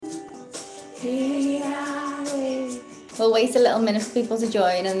We'll wait a little minute for people to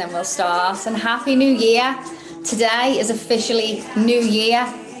join and then we'll start. And Happy New Year. Today is officially New Year.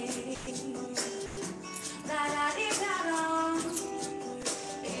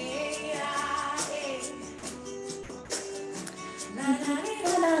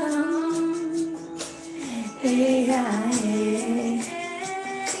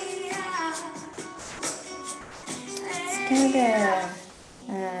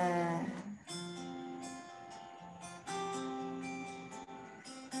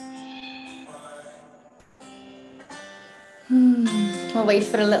 We'll wait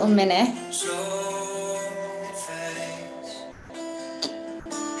for a little minute.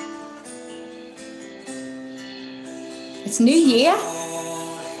 It's New Year.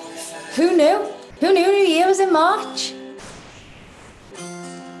 Who knew? Who knew New Year was in March?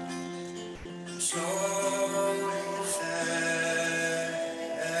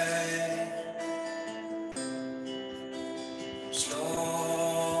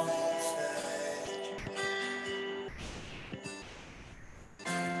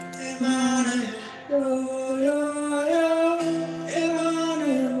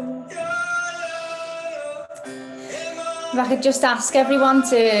 If I could just ask everyone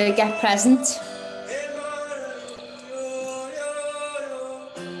to get present.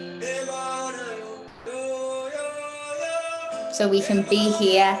 So we can be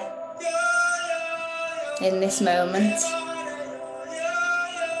here in this moment.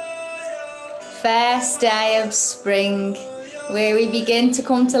 First day of spring, where we begin to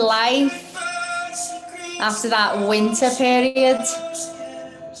come to life after that winter period.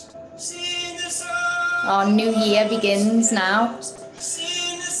 Our new year begins now.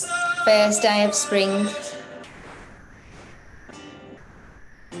 First day of spring.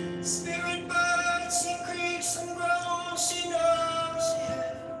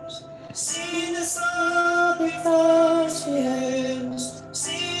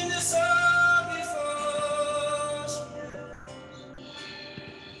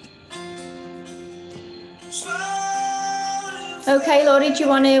 Okay, Laurie, do you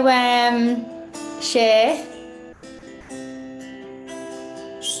want to share?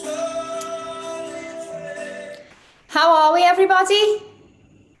 How are we, everybody?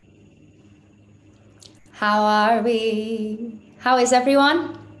 How are we? How is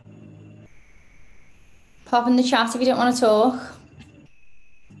everyone? Pop in the chat if you don't want to talk.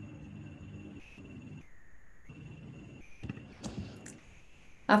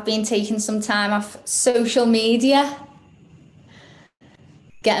 I've been taking some time off social media,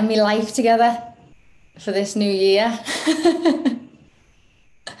 getting my life together for this new year.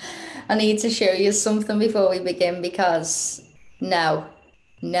 I need to show you something before we begin because no.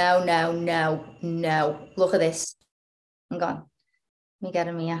 Look at this. Hang on. Let me get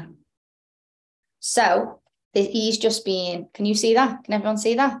him here. So he's just been, can you see that? Can everyone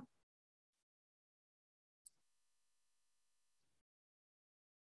see that?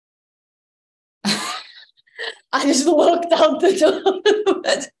 I just looked out the door.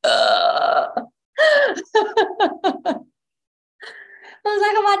 I was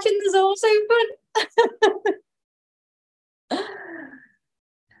like, imagine the door's open.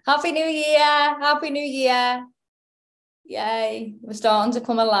 Happy New Year. Happy New Year. Yay. We're starting to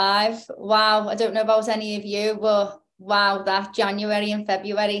come alive. Wow. I don't know about any of you, but wow, that January and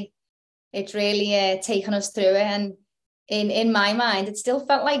February, it's really taken us through it. And in my mind, it still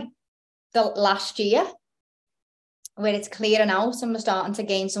felt like the last year, where it's clearing out and we're starting to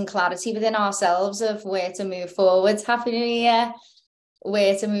gain some clarity within ourselves of where to move forward. Happy New Year,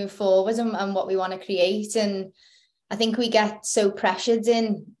 where to move forward and what we want to create. And I think we get so pressured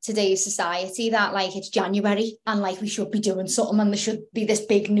in today's society that like it's January and like we should be doing something and there should be this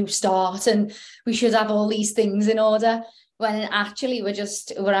big new start and we should have all these things in order, when actually we're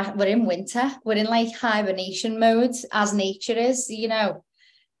in winter. We're in like hibernation mode, as nature is, you know.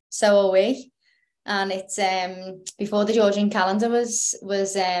 So are we. And it's before the Georgian calendar was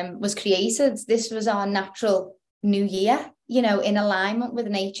created, this was our natural new year, you know, in alignment with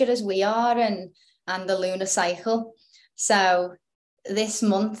nature as we are, and the lunar cycle. So this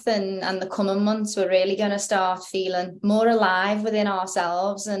month and the coming months, we're really going to start feeling more alive within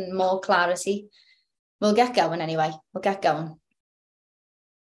ourselves and more clarity. We'll get going anyway. We'll get going.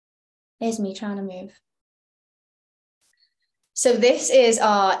 Here's me trying to move. So this is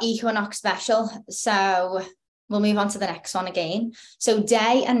our equinox special. So we'll move on to the next one again. So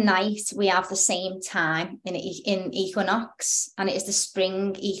day and night, we have the same time in equinox, and it is the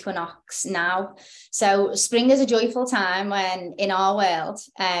spring equinox now. So spring is a joyful time when in our world,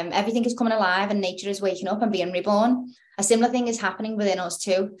 everything is coming alive and nature is waking up and being reborn. A similar thing is happening within us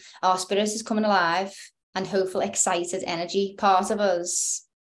too. Our spirit is coming alive, and hopeful, excited energy. Part of us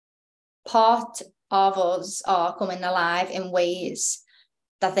are coming alive in ways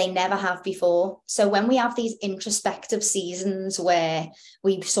that they never have before. So when we have these introspective seasons where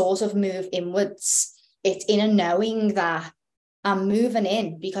we sort of move inwards, it's in a knowing that I'm moving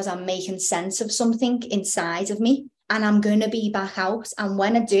in because I'm making sense of something inside of me, and I'm going to be back out. And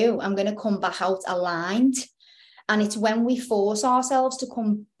when I do, I'm going to come back out aligned. And it's when we force ourselves to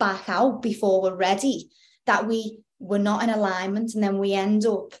come back out before we're ready that we're not in alignment, and then we end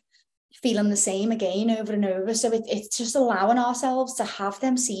up feeling the same again over and over. So it's just allowing ourselves to have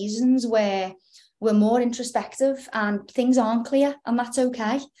them seasons where we're more introspective and things aren't clear, and that's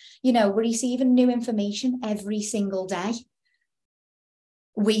okay. You know, we're receiving new information every single day.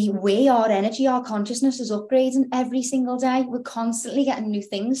 Our energy, our consciousness is upgrading every single day. We're constantly getting new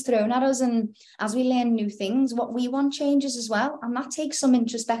things thrown at us, and as we learn new things, what we want changes as well, and that takes some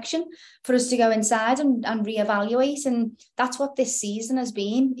introspection for us to go inside and reevaluate. And that's what this season has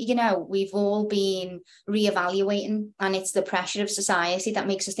been. You know, we've all been reevaluating, and it's the pressure of society that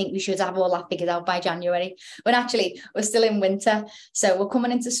makes us think we should have all that figured out by January, when actually we're still in winter. So we're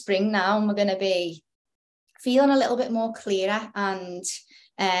coming into spring now, and we're going to be feeling a little bit more clearer. And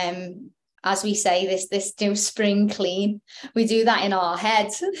as we say, this new spring clean, we do that in our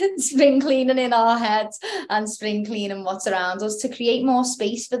heads, spring cleaning in our heads, and spring cleaning what's around us to create more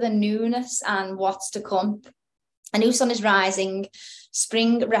space for the newness and what's to come. A new sun is rising.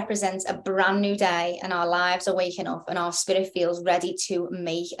 Spring represents a brand new day, and our lives are waking up, and our spirit feels ready to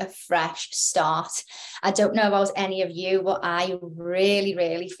make a fresh start. I don't know about any of you, but I really,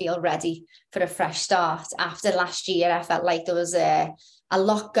 really feel ready for a fresh start. After last year, I felt like there was a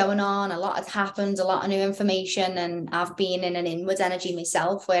lot going on, a lot had happened, a lot of new information, and I've been in an inward energy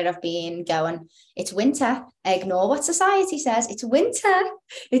myself where I've been going, it's winter, ignore what society says, it's winter,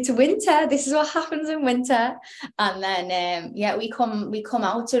 this is what happens in winter. And then we come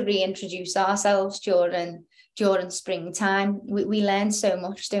out to reintroduce ourselves during springtime. We learn so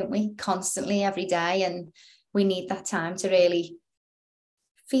much, don't we, constantly every day, and we need that time to really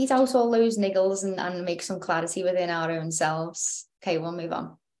feed out all those niggles and make some clarity within our own selves. Okay, we'll move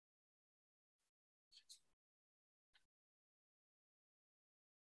on.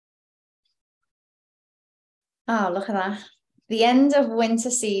 Oh, look at that. The end of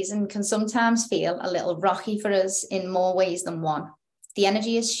winter season can sometimes feel a little rocky for us in more ways than one. The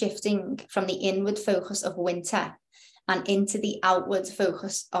energy is shifting from the inward focus of winter and into the outward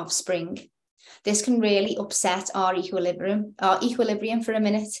focus of spring. This can really upset our equilibrium for a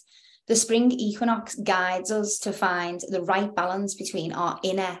minute. The spring equinox guides us to find the right balance between our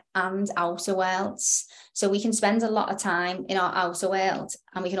inner and outer worlds. So we can spend a lot of time in our outer world,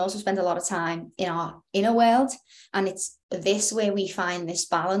 and we can also spend a lot of time in our inner world. And it's this where we find this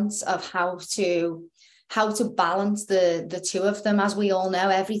balance of how to balance the two of them. As we all know,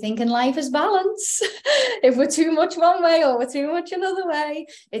 everything in life is balance. If we're too much one way or we're too much another way,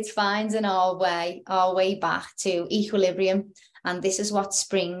 it's finding our way back to equilibrium. And this is what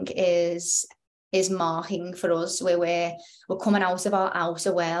spring is marking for us, where we're coming out of our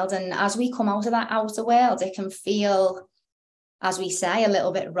outer world. And as we come out of that outer world, it can feel, as we say, a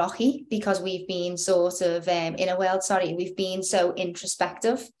little bit rocky, because we've been sort of inner world, we've been so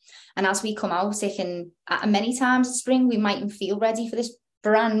introspective. And as we come out, it can, many times in spring, we mightn't feel ready for this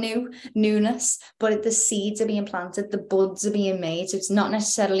brand new newness, but the seeds are being planted, the buds are being made. So it's not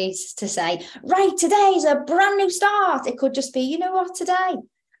necessarily to say, right, today's a brand new start. It could just be, you know what, today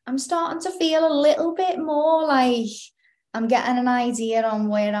I'm starting to feel a little bit more like I'm getting an idea on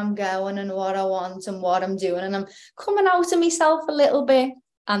where I'm going and what I want and what I'm doing, and I'm coming out of myself a little bit.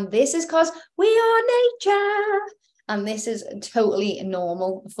 And this is because we are nature. And this is totally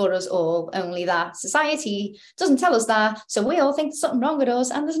normal for us all, only that society doesn't tell us that. So we all think there's something wrong with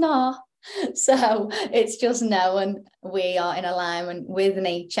us, and there's not. So it's just knowing we are in alignment with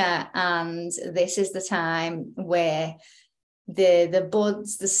nature. And this is the time where the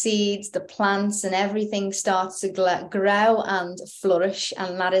buds, the seeds, the plants and everything starts to grow and flourish.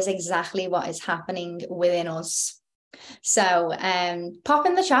 And that is exactly what is happening within us. So pop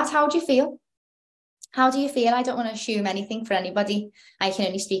in the chat, how do you feel? How do you feel? I don't want to assume anything for anybody. I can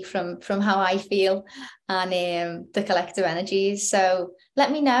only speak from how I feel and the collective energies. So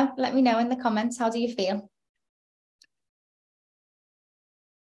let me know in the comments, how do you feel?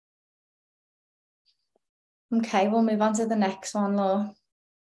 Okay, we'll move on to the next one, Laura.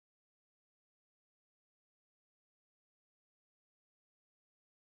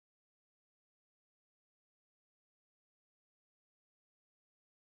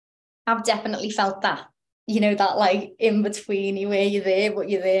 I've definitely felt that. that like in between where you're there, but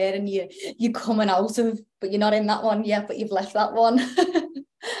you're there, and you're coming out of, but you're not in that one yet, but you've left that one.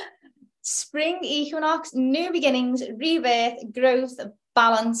 Spring equinox, new beginnings, rebirth, growth,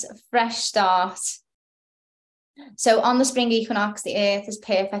 balance, fresh start. So on the spring equinox, the earth is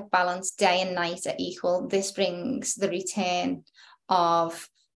perfect balance, day and night are equal. This brings the return of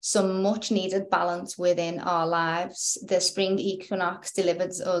some much needed balance within our lives. The spring equinox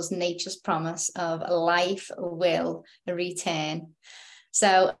delivers us nature's promise of life will return.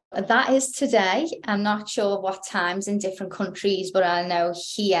 So that is today. I'm not sure what times in different countries, but I know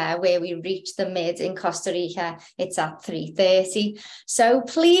here where we reach the mid in Costa Rica, it's at 3:30. So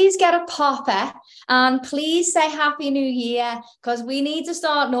please get a popper and please say Happy New Year, because we need to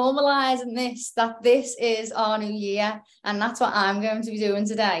start normalizing this, that this is our new year. And that's what I'm going to be doing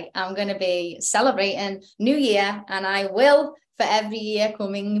today. I'm going to be celebrating New Year, and I will for every year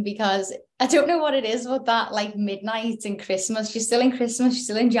coming, because I don't know what it is with that, like midnight and Christmas. You're still in Christmas, you're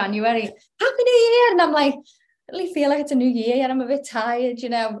still in January. Happy New Year. And I'm like, I really feel like it's a new year yet. I'm a bit tired,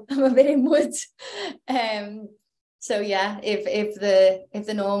 I'm a bit inward. So yeah, if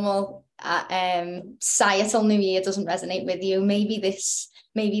the normal societal new year doesn't resonate with you, maybe this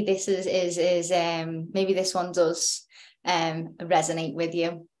one does resonate with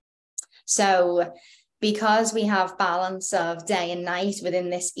you. So because we have balance of day and night within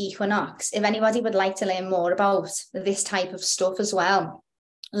this equinox, if anybody would like to learn more about this type of stuff as well,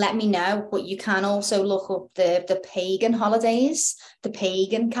 let me know. But you can also look up the pagan holidays, the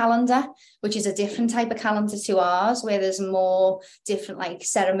pagan calendar, which is a different type of calendar to ours, where there's more different like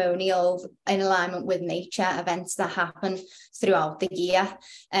ceremonial in alignment with nature events that happen throughout the year.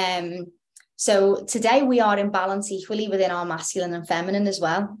 So today we are in balance equally within our masculine and feminine as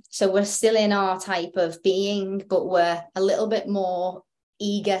well. So we're still in our type of being, but we're a little bit more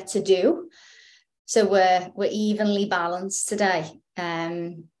eager to do. So we're evenly balanced today.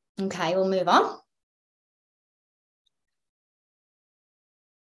 Okay, we'll move on.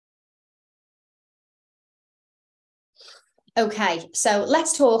 Okay, so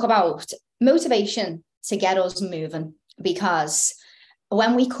let's talk about motivation to get us moving, because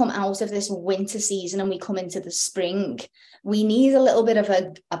when we come out of this winter season and we come into the spring, we need a little bit of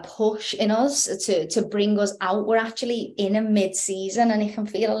a push in us to bring us out. We're actually in a mid-season, and it can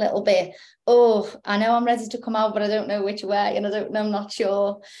feel a little bit, I know I'm ready to come out, but I don't know which way, and I'm not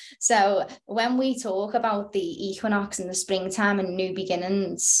sure. So when we talk about the equinox and the springtime and new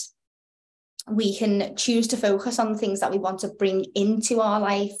beginnings, we can choose to focus on the things that we want to bring into our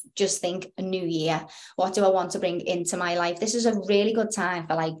life. Just think a new year. What do I want to bring into my life? This is a really good time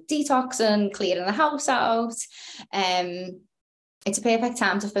for like detoxing, clearing the house out. It's a perfect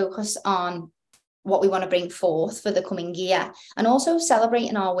time to focus on what we want to bring forth for the coming year, and also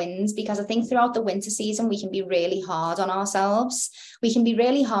celebrating our wins, because I think throughout the winter season, we can be really hard on ourselves. We can be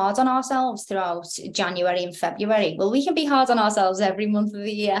really hard on ourselves throughout January and February. Well, we can be hard on ourselves every month of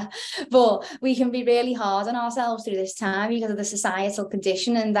the year, but we can be really hard on ourselves through this time because of the societal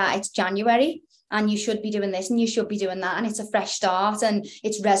conditioning that it's January and you should be doing this and you should be doing that, and it's a fresh start and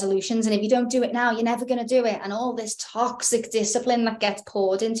it's resolutions, and if you don't do it now, you're never going to do it, and all this toxic discipline that gets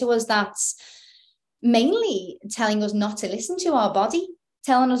poured into us, that's mainly telling us not to listen to our body,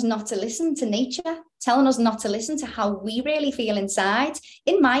 telling us not to listen to nature, telling us not to listen to how we really feel inside.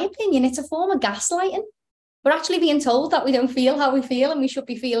 In my opinion, it's a form of gaslighting. We're actually being told that we don't feel how we feel and we should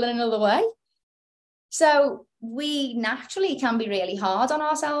be feeling another way. So we naturally can be really hard on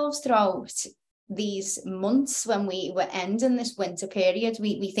ourselves throughout these months when we're ending this winter period.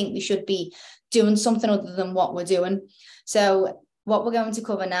 We think we should be doing something other than what we're doing. So what we're going to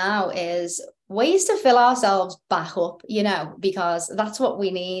cover now is ways to fill ourselves back up, because that's what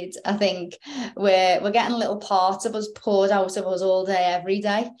we need. I think we're getting little parts of us poured out of us all day, every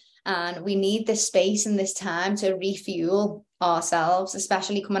day. And we need this space and this time to refuel ourselves,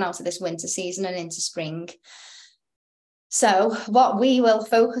 especially coming out of this winter season and into spring. So what we will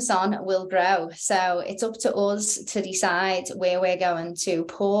focus on will grow. So it's up to us to decide where we're going to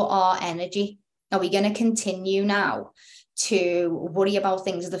pour our energy. Are we going to continue now to worry about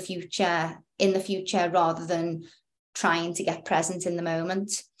things in the future rather than trying to get present in the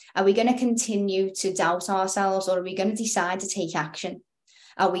moment? Are we going to continue to doubt ourselves, or are we going to decide to take action?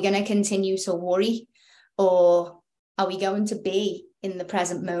 Are we going to continue to worry, or are we going to be in the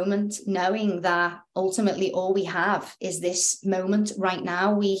present moment, knowing that ultimately all we have is this moment right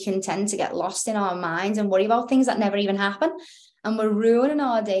now? We can tend to get lost in our minds and worry about things that never even happen, and we're ruining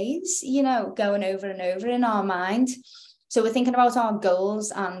our days, going over and over in our mind. So we're thinking about our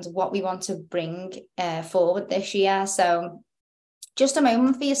goals and what we want to bring forward this year. So just a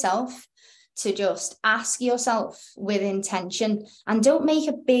moment for yourself to just ask yourself with intention, and don't make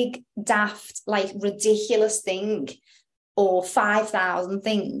a big, daft, like ridiculous thing or 5,000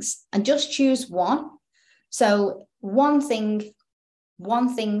 things, and just choose one. So one thing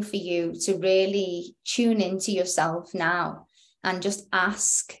for you to really tune into yourself now, and just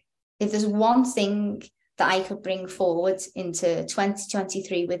ask, if there's one thing that I could bring forward into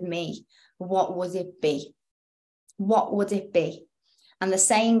 2023 with me, what would it be? What would it be? And the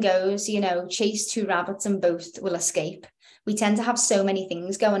saying goes, chase two rabbits and both will escape. We tend to have so many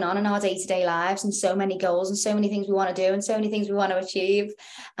things going on in our day-to-day lives, and so many goals, and so many things we want to do, and so many things we want to achieve.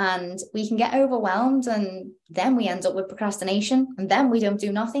 And we can get overwhelmed, and then we end up with procrastination, and then we don't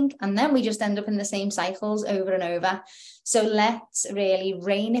do nothing. And then we just end up in the same cycles over and over. So let's really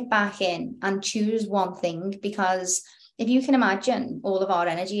rein it back in and choose one thing, because if you can imagine, all of our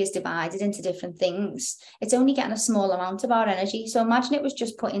energy is divided into different things. It's only getting a small amount of our energy. So imagine it was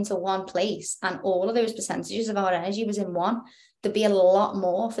just put into one place, and all of those percentages of our energy was in one. There'd be a lot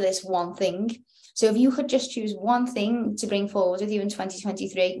more for this one thing. So if you could just choose one thing to bring forward with you in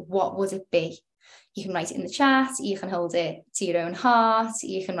 2023, what would it be? You can write it in the chat. You can hold it to your own heart.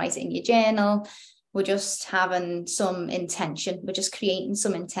 You can write it in your journal. We're just having some intention. We're just creating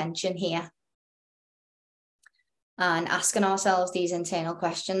some intention here, and asking ourselves these internal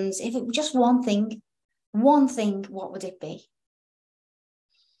questions. If it were just one thing, what would it be?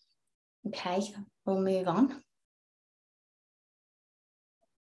 Okay, we'll move on.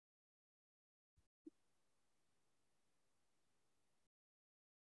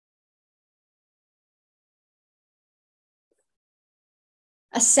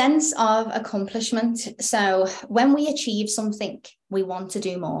 A sense of accomplishment. So when we achieve something, we want to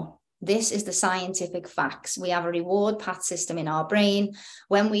do more. This is the scientific facts. We have a reward path system in our brain.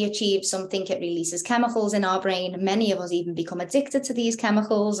 When we achieve something, it releases chemicals in our brain. Many of us even become addicted to these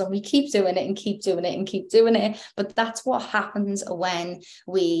chemicals, and we keep doing it and keep doing it and keep doing it. But that's what happens when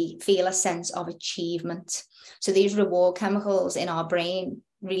we feel a sense of achievement. So these reward chemicals in our brain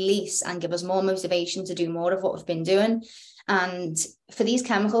release and give us more motivation to do more of what we've been doing. And for these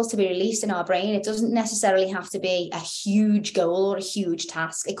chemicals to be released in our brain, it doesn't necessarily have to be a huge goal or a huge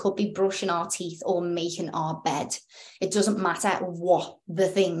task. It could be brushing our teeth or making our bed. It doesn't matter what the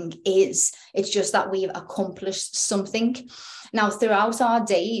thing is. It's just that we've accomplished something. Now, throughout our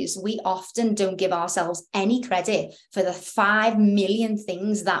days, we often don't give ourselves any credit for the 5 million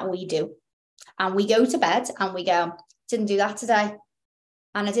things that we do. And we go to bed and we go, didn't do that today.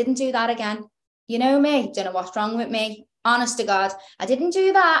 And I didn't do that again. You know me, don't know what's wrong with me. Honest to God, I didn't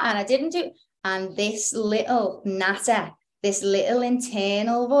do that, and I didn't do. And this little natter, this little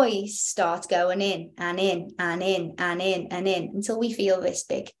internal voice starts going in and in and in and in and in until we feel this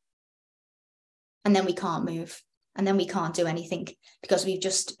big. And then we can't move. And then we can't do anything because we've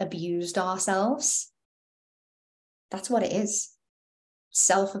just abused ourselves. That's what it is.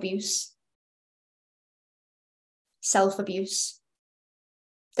 Self-abuse. Self-abuse.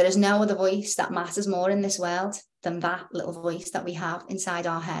 There is no other voice that matters more in this world than that little voice that we have inside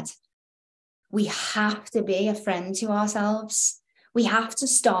our head. We have to be a friend to ourselves. We have to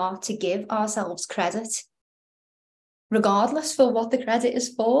start to give ourselves credit, regardless for what the credit is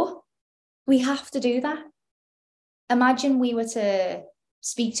for. We have to do that. Imagine we were to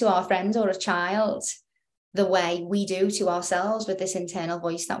speak to our friend or a child the way we do to ourselves with this internal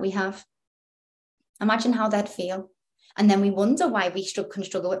voice that we have. Imagine how they'd feel. And then we wonder why we can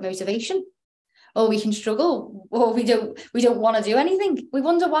struggle with motivation, or we can struggle, or we don't want to do anything. We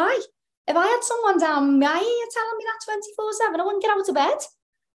wonder why. If I had someone down my ear telling me that 24/7, I wouldn't get out of bed.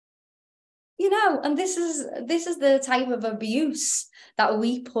 And this is the type of abuse that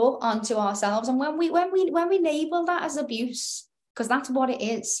we put onto ourselves. And when we label that as abuse, because that's what it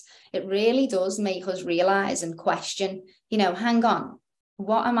is, it really does make us realize and question, hang on.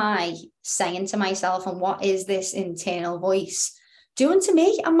 What am I saying to myself, and what is this internal voice doing to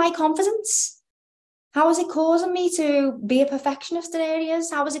me and my confidence? How is it causing me to be a perfectionist in areas?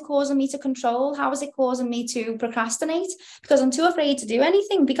 How is it causing me to control? How is it causing me to procrastinate? Because I'm too afraid to do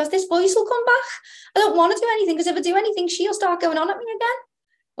anything, because this voice will come back. I don't want to do anything, because if I do anything, she'll start going on at me again.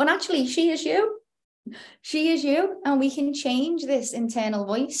 When actually, she is you. She is you, and we can change this internal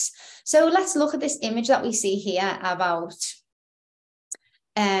voice. So let's look at this image that we see here about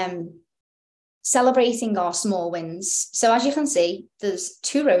celebrating our small wins. So as you can see, there's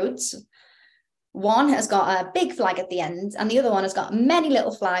 2 roads. One has got a big flag at the end, and the other one has got many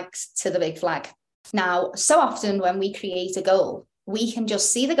little flags to the big flag. Now, so often when we create a goal, we can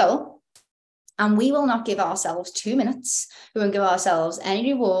just see the goal, and we will not give ourselves 2 minutes. We won't give ourselves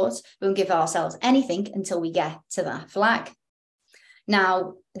any rewards. We won't give ourselves anything until we get to that flag.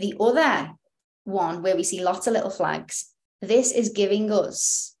 Now, the other one where we see lots of little flags, this is giving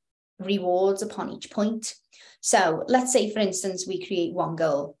us rewards upon each point. So let's say, for instance, we create one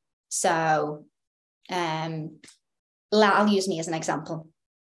goal. So I'll use me as an example.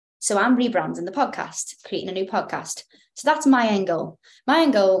 So I'm rebranding the podcast, creating a new podcast. So that's my end goal. My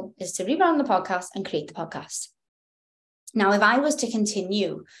end goal is to rebrand the podcast and create the podcast. Now, if I was to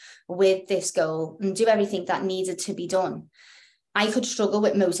continue with this goal and do everything that needed to be done, I could struggle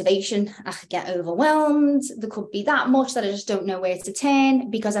with motivation. I could get overwhelmed. There could be that much that I just don't know where to turn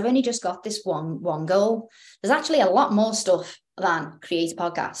because I've only just got this one goal. There's actually a lot more stuff than create a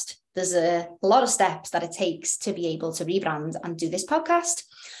podcast. There's a lot of steps that it takes to be able to rebrand and do this podcast.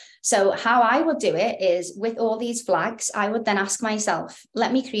 So how I would do it is with all these flags, I would then ask myself,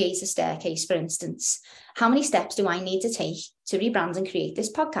 let me create a staircase, for instance. How many steps do I need to take to rebrand and create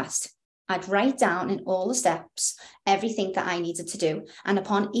this podcast? I'd write down in all the steps, everything that I needed to do. And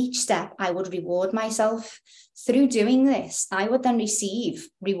upon each step, I would reward myself. Through doing this, I would then receive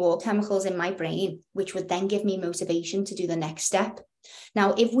reward chemicals in my brain, which would then give me motivation to do the next step.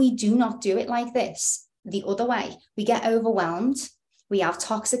 Now, if we do not do it like this, the other way, we get overwhelmed. We have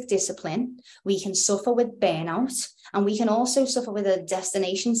toxic discipline, we can suffer with burnout, and we can also suffer with a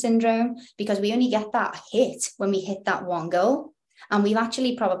destination syndrome because we only get that hit when we hit that one goal. And we've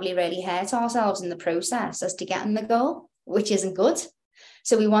actually probably really hurt ourselves in the process as to getting the goal, which isn't good.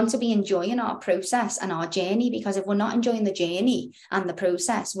 So we want to be enjoying our process and our journey, because if we're not enjoying the journey and the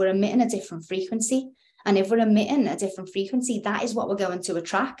process, we're emitting a different frequency. And if we're emitting a different frequency, that is what we're going to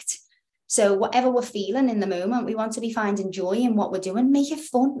attract. So whatever we're feeling in the moment, we want to be finding joy in what we're doing. Make it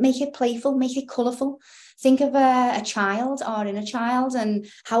fun, make it playful, make it colourful. Think of a child or inner child, and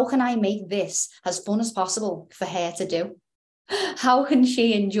how can I make this as fun as possible for her to do? How can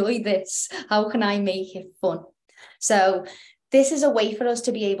she enjoy this? How can I make it fun? So this is a way for us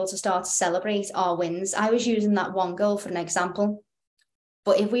to be able to start to celebrate our wins. I was using that one goal for an example.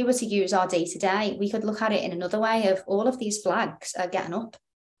 But if we were to use our day-to-day, we could look at it in another way of all of these flags are getting up.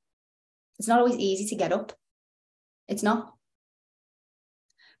 It's not always easy to get up. It's not.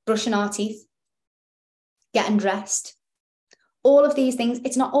 Brushing our teeth, getting dressed, all of these things,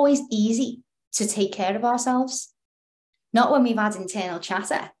 it's not always easy to take care of ourselves. Not when we've had internal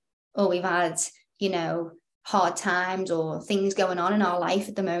chatter or we've had, hard times or things going on in our life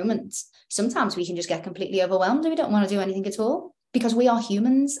at the moment. Sometimes we can just get completely overwhelmed and we don't want to do anything at all because we are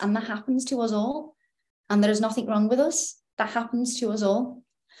humans and that happens to us all. And there is nothing wrong with us. That happens to us all.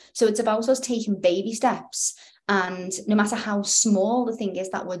 So it's about us taking baby steps, and no matter how small the thing is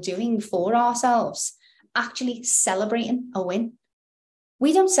that we're doing for ourselves, actually celebrating a win.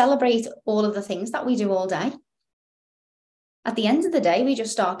 We don't celebrate all of the things that we do all day. At the end of the day, we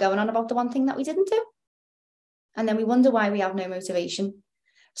just start going on about the one thing that we didn't do. And then we wonder why we have no motivation.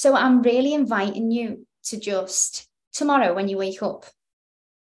 So I'm really inviting you to just tomorrow when you wake up,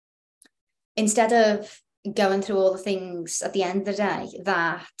 instead of going through all the things at the end of the day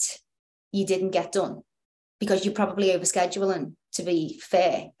that you didn't get done because you're probably overscheduling, to be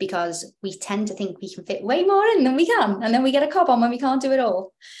fair, because we tend to think we can fit way more in than we can, and then we get a cop on when we can't do it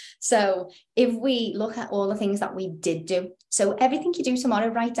all. So if we look at all the things that we did do, so everything you do tomorrow,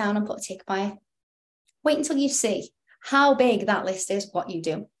 write down and put a tick by it. Wait until you see how big that list is, what you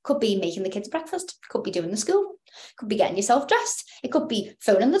do. Could be making the kids breakfast, could be doing the school, could be getting yourself dressed, it could be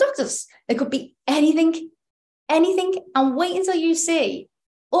phoning the doctors, it could be anything, and wait until you see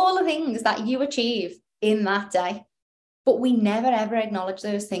all the things that you achieve in that day. But we never ever acknowledge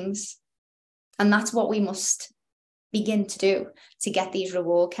those things. And that's what we must begin to do to get these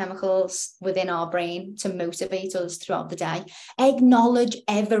reward chemicals within our brain to motivate us throughout the day. Acknowledge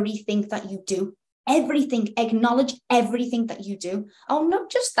everything that you do. Everything. Acknowledge everything that you do. Oh, not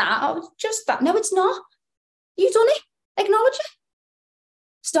just that. Oh, just that. No, it's not. You've done it. Acknowledge it.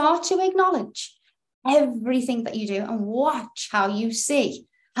 Start to acknowledge everything that you do and watch how you see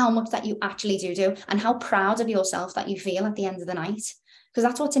how much that you actually do and how proud of yourself that you feel at the end of the night. Because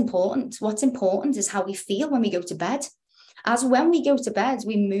that's what's important. What's important is how we feel when we go to bed. As when we go to bed,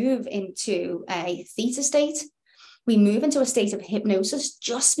 we move into a theta state. We move into a state of hypnosis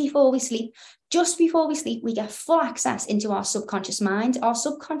just before we sleep. Just before we sleep, we get full access into our subconscious mind. Our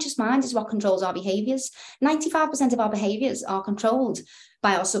subconscious mind is what controls our behaviors. 95% of our behaviors are controlled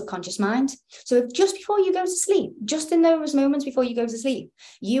by our subconscious mind. So if just before you go to sleep, just in those moments before you go to sleep,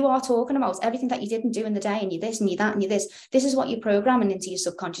 you are talking about everything that you didn't do in the day, and you this and you that and you this is what you're programming into your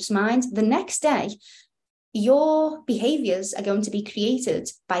subconscious mind. The next day, your behaviors are going to be created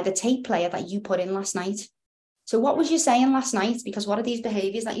by the tape player that you put in last night. So what was you saying last night? Because what are these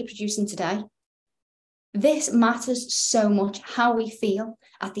behaviors that you're producing today? This matters so much, how we feel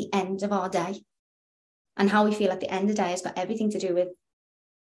at the end of our day. And how we feel at the end of the day has got everything to do with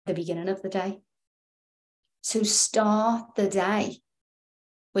the beginning of the day. So start the day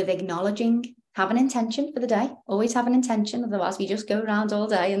with acknowledging, have an intention for the day. Always have an intention. Otherwise, we just go around all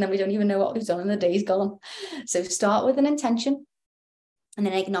day and then we don't even know what we've done and the day's gone. So start with an intention and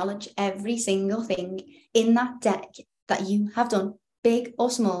then acknowledge every single thing in that day that you have done, big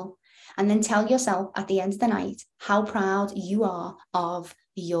or small. And then tell yourself at the end of the night how proud you are of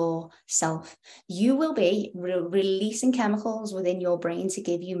yourself. You will be releasing chemicals within your brain to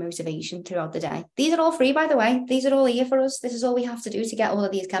give you motivation throughout the day. These are all free, by the way. These are all here for us. This is all we have to do to get all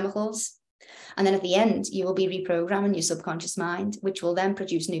of these chemicals. And then at the end, you will be reprogramming your subconscious mind, which will then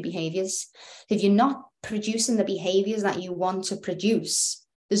produce new behaviors. If you're not producing the behaviors that you want to produce,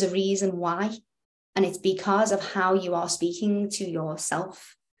 there's a reason why. And it's because of how you are speaking to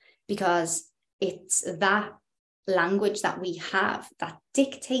yourself. Because it's that language that we have that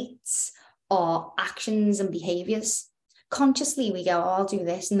dictates our actions and behaviors. Consciously, we go, oh, I'll do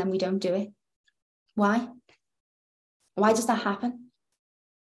this, and then we don't do it. Why? Why does that happen?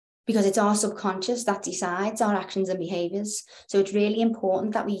 Because it's our subconscious that decides our actions and behaviors. So it's really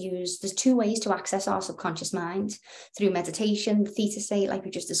important that we use, there's two ways to access our subconscious mind: through meditation, the theta state, like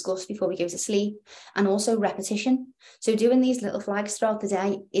we just discussed before we go to sleep, and also repetition. So doing these little flags throughout the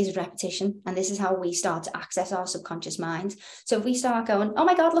day is repetition. And this is how we start to access our subconscious mind. So if we start going, oh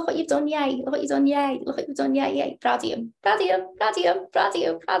my God, look what you've done, yay, look what you've done, yay, look what you've done, yay, yay, proud of you, proud of you, proud of you, proud of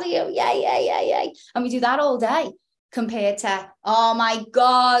you, proud of you, yay, yay, yay, yay. And we do that all day. Compared to, oh my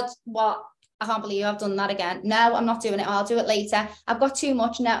God, what? I can't believe I've done that again. No, I'm not doing it. I'll do it later. I've got too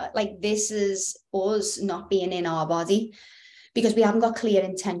much now. Like, this is us not being in our body because we haven't got clear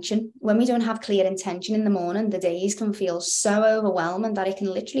intention. When we don't have clear intention in the morning, the days can feel so overwhelming that it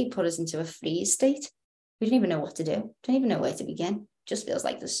can literally put us into a freeze state. We don't even know what to do. Don't even know where to begin. Just feels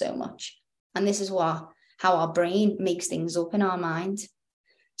like there's so much. And this is how our brain makes things up in our mind.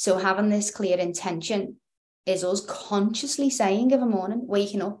 So having this clear intention is us consciously saying of a morning,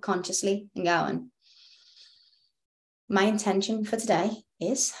 waking up consciously and going, my intention for today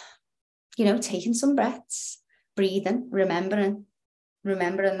is, taking some breaths, breathing, remembering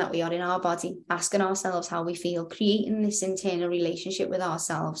that we are in our body, asking ourselves how we feel, creating this internal relationship with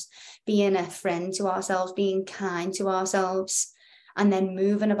ourselves, being a friend to ourselves, being kind to ourselves, and then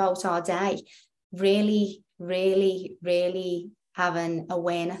moving about our day, really, really, really having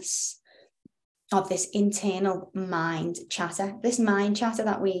awareness of this internal mind chatter, this mind chatter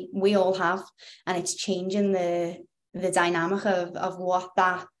that we all have, and it's changing the dynamic of what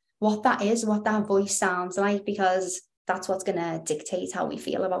that is, what that voice sounds like, because that's what's going to dictate how we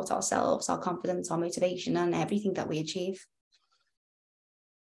feel about ourselves, our confidence, our motivation, and everything that we achieve.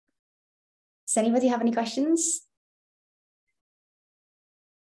 Does anybody have any questions?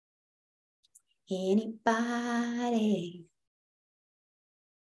 Anybody?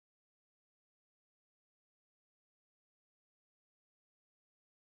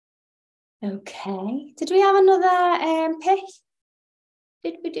 Okay. Did we have another pick?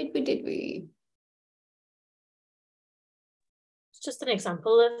 Did we? It's just an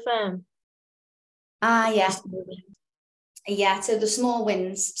example of yeah. Yeah, so the small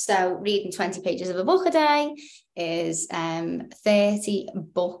wins. So reading 20 pages of a book a day is 30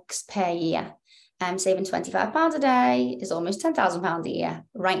 books per year. Saving £25 a day is almost £10,000 a year.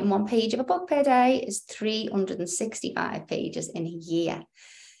 Writing one page of a book per day is 365 pages in a year.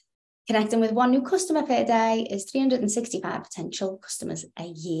 Connecting with one new customer per day is 365 potential customers a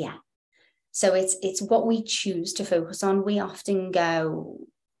year. So it's what we choose to focus on. We often go,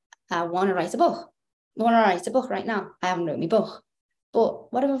 I want to write a book. I want to write a book right now. I haven't written my book.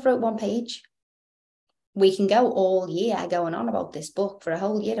 But what if I've wrote one page? We can go all year going on about this book for a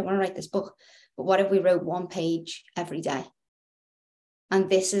whole year. I want to write this book. But what if we wrote one page every day? And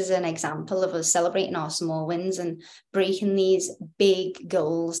this is an example of us celebrating our small wins and breaking these big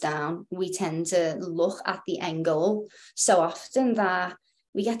goals down. We tend to look at the end goal so often that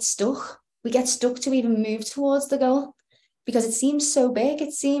we get stuck. We get stuck to even move towards the goal because it seems so big.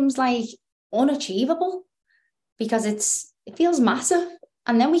 It seems like unachievable because it feels massive.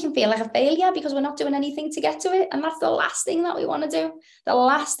 And then we can feel like a failure because we're not doing anything to get to it. And that's the last thing that we want to do. The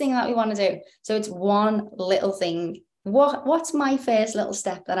last thing that we want to do. So it's one little thing. What's my first little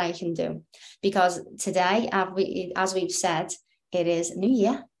step that I can do? Because today, as we've said, it is New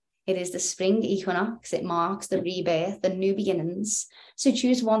Year. It is the spring equinox. It marks the rebirth, the new beginnings. So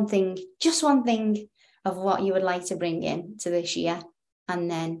choose one thing, just one thing of what you would like to bring in to this year, and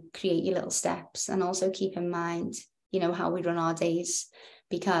then create your little steps. And also keep in mind, how we run our days.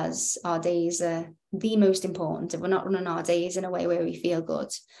 because our days are the most important. If we're not running our days in a way where we feel good,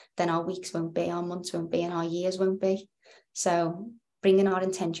 then our weeks won't be, our months won't be, and our years won't be. So bringing our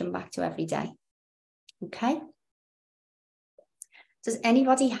intention back to every day. Okay. Does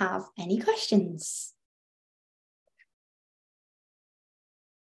anybody have any questions?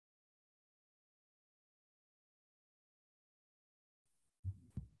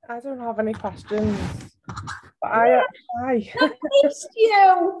 I don't have any questions. But I Missed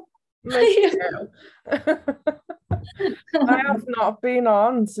you. missed you. I have not been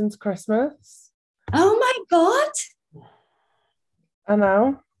on since Christmas. Oh my God. I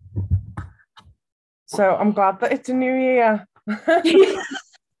know. So I'm glad that it's a new year. I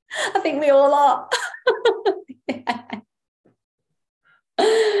think we all are.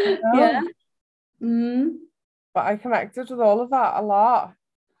 Yeah. Mm. But I connected with all of that a lot.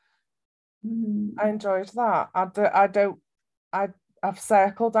 Mm. I enjoyed that. I've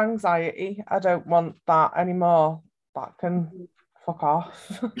circled anxiety. I don't want that anymore. That can fuck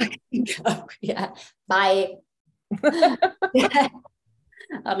off. Oh, yeah. Bye. Yeah.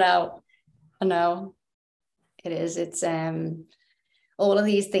 I know. It is. It's all of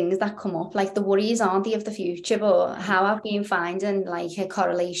these things that come up, like the worries, aren't they, of the future? But how I've been finding like a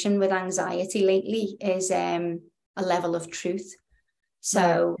correlation with anxiety lately is a level of truth.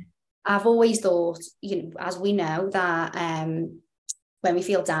 So I've always thought, as we know, that when we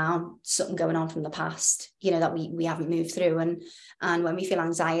feel down, something going on from the past, that we haven't moved through. And when we feel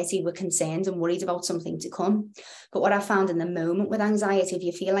anxiety, we're concerned and worried about something to come. But what I found in the moment with anxiety, if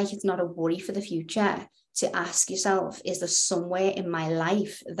you feel like it's not a worry for the future, to ask yourself, is there somewhere in my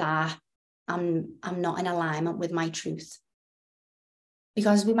life that I'm not in alignment with my truth?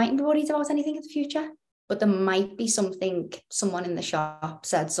 Because we mightn't be worried about anything in the future, but there might be something, someone in the shop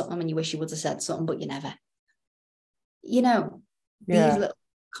said something and you wish you would have said something, but you never. These little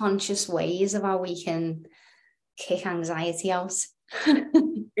conscious ways of how we can kick anxiety out.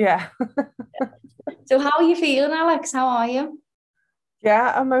 Yeah. So how are you feeling, Alex? How are you?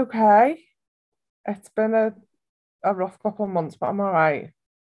 Yeah, I'm okay. It's been a rough couple of months, but I'm all right.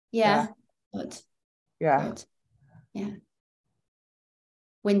 Yeah. Good. Yeah. Good. Yeah.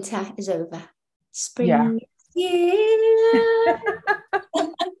 Winter is over. Spring is here.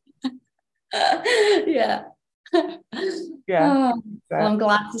 Yeah. Yeah. Oh, well, I'm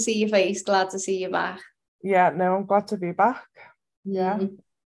glad to see your face, glad to see you back. Yeah, no, I'm glad to be back. Yeah.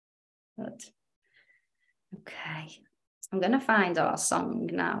 Good. Okay. I'm going to find our song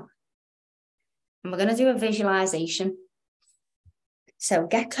now. And we're going to do a visualization. So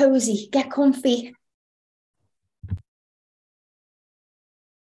get cozy, get comfy.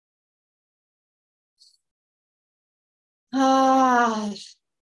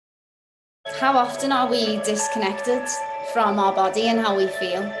 How often are we disconnected from our body and how we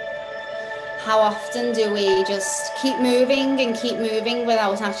feel? How often do we just keep moving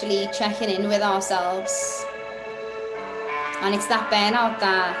without actually checking in with ourselves? And it's that burnout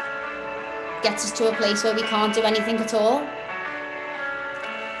that gets us to a place where we can't do anything at all.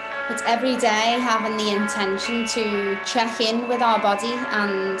 It's every day having the intention to check in with our body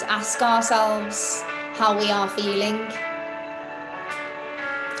and ask ourselves how we are feeling.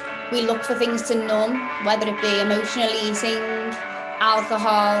 We look for things to numb, whether it be emotional eating,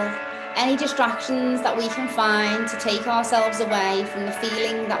 alcohol, any distractions that we can find to take ourselves away from the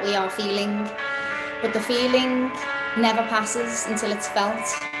feeling that we are feeling. But the feeling never passes until it's felt.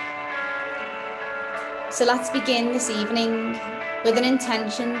 So let's begin this evening with an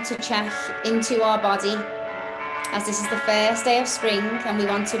intention to check into our body, as this is the first day of spring and we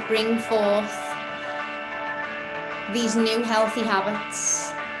want to bring forth these new healthy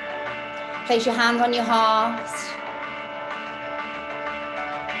habits. Place your hand on your heart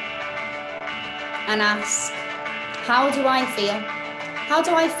and ask, how do I feel? How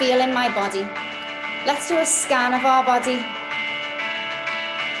do I feel in my body? Let's do a scan of our body.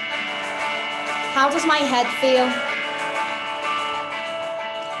 How does my head feel?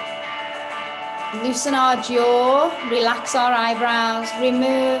 Loosen our jaw, relax our eyebrows,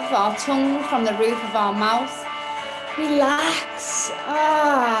 remove our tongue from the roof of our mouth. Relax.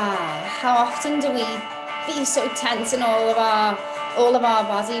 How often do we be so tense in all of our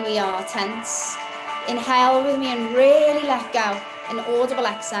body? We are tense. Inhale with me and really let go. An audible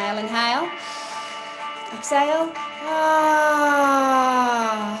exhale. Inhale. Exhale.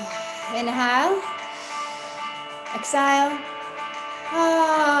 Inhale. Exhale.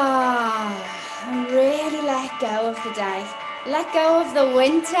 And really let go of the day. Let go of the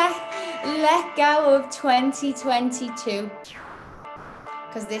winter. Let go of 2022.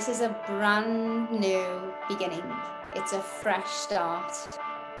 Because this is a brand new beginning. It's a fresh start.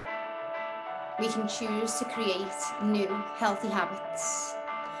 we can choose to create new healthy habits.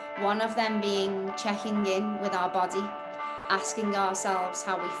 One of them being checking in with our body, asking ourselves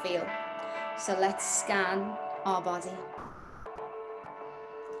how we feel. So let's scan our body.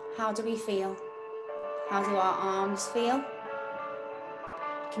 How do we feel? How do our arms feel?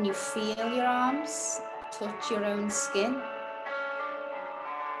 Can you feel your arms? Touch your own skin?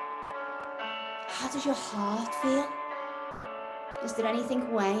 How does your heart feel? Is there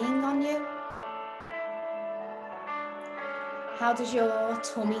anything weighing on you? How does your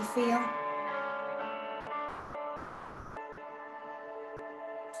tummy feel?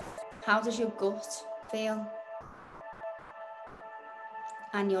 How does your gut feel?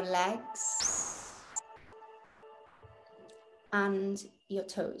 And your legs? And your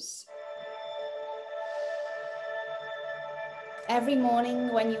toes? Every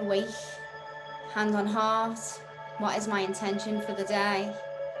morning when you wake, hand on heart, what is my intention for the day?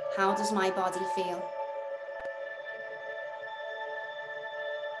 How does my body feel?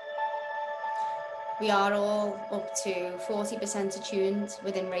 We are all up to 40% attuned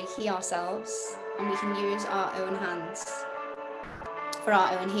within Reiki ourselves, and we can use our own hands for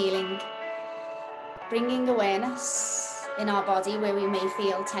our own healing, bringing awareness in our body where we may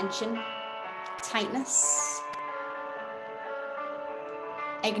feel tension, tightness,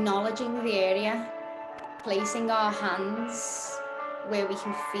 acknowledging the area, placing our hands where we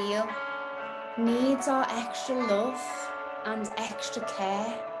can feel needs our extra love and extra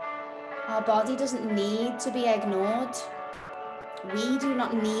care. Our body doesn't need to be ignored. We do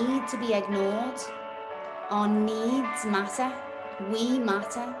not need to be ignored. Our needs matter. We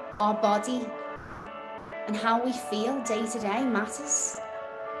matter. Our body and how we feel day to day matters.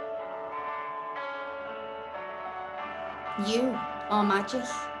 You are magic.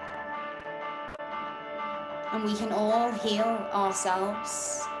 And we can all heal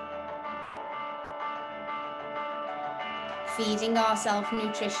ourselves. Feeding ourselves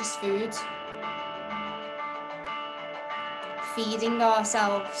nutritious food. Feeding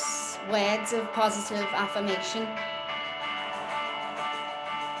ourselves words of positive affirmation.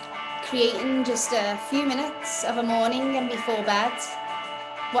 Creating just a few minutes of a morning and before bed.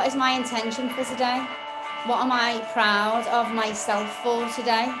 What is my intention for today? What am I proud of myself for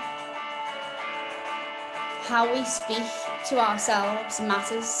today? How we speak to ourselves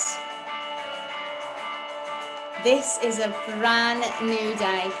matters. This is a brand new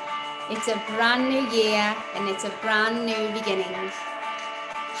day. It's a brand new year and it's a brand new beginning.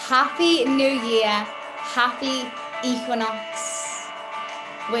 Happy New Year, happy equinox,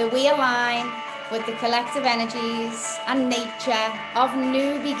 where we align with the collective energies and nature of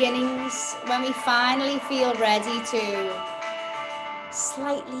new beginnings, when we finally feel ready to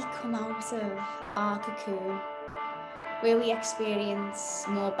slightly come out of our cocoon, where we experience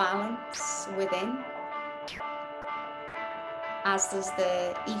more balance within, as does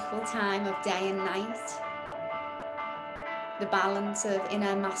the equal time of day and night, the balance of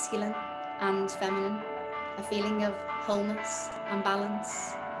inner masculine and feminine, a feeling of wholeness and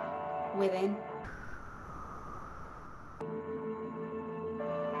balance within.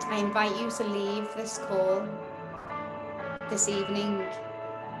 I invite you to leave this call this evening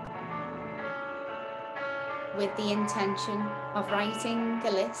with the intention of writing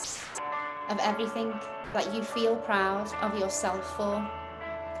a list of everything that you feel proud of yourself for.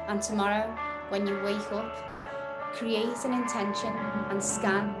 And tomorrow, when you wake up, create an intention and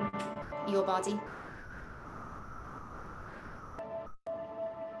scan your body.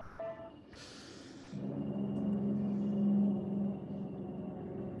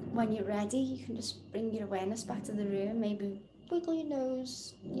 When you're ready, you can just bring your awareness back to the room. Maybe wiggle your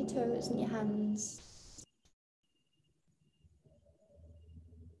nose, your toes and your hands.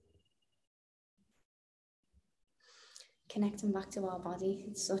 Connecting back to our body.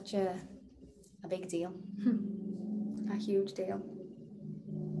 It's such a big deal. A huge deal.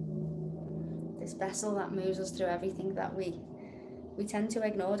 This vessel that moves us through everything that we tend to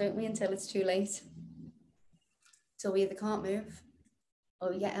ignore, don't we, until it's too late. So we either can't move or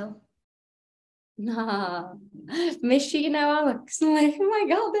we get ill. Nah, missed you, Alex. I'm like, oh my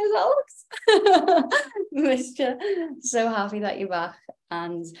God, there's Alex. Missed you. So happy that you're back.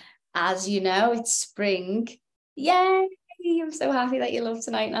 And as you know, it's spring. Yay! I'm so happy that you love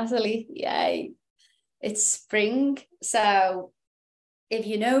tonight, Natalie. Yay! It's spring. So if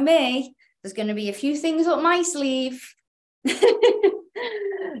you know me, there's going to be a few things up my sleeve.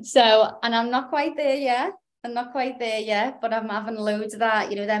 So, and I'm not quite there yet. But I'm having loads of that,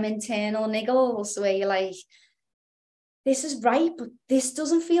 them internal niggles where you're like, this is right, but this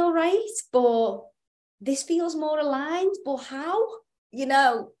doesn't feel right, but this feels more aligned, but how? you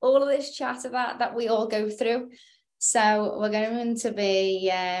know, all of this chatter that we all go through. So we're going to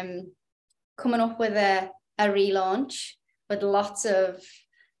be coming up with a relaunch with lots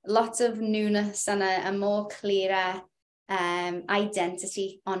of newness and a more clearer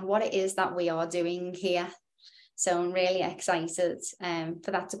identity on what it is that we are doing here. So I'm really excited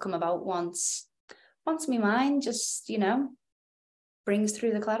for that to come about once my mind just, you know, brings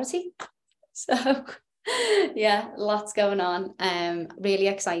through the clarity. So yeah, lots going on. Really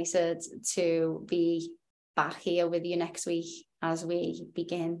excited to be back here with you next week as we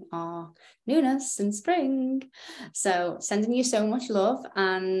begin our newness in spring. So sending you so much love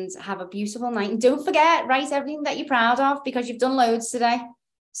and have a beautiful night. And don't forget, write everything that you're proud of, because you've done loads today.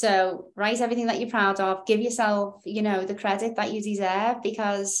 So write everything that you're proud of. Give yourself, you know, the credit that you deserve,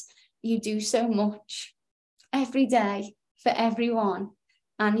 because you do so much every day for everyone,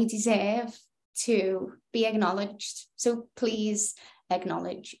 and you deserve to be acknowledged. So please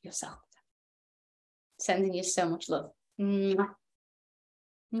acknowledge yourself. Sending you so much love. Mwah.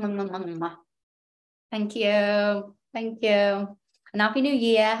 Thank you. Thank you. And Happy New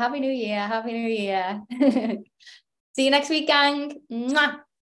Year. Happy New Year. Happy New Year. See you next week, gang. Mwah.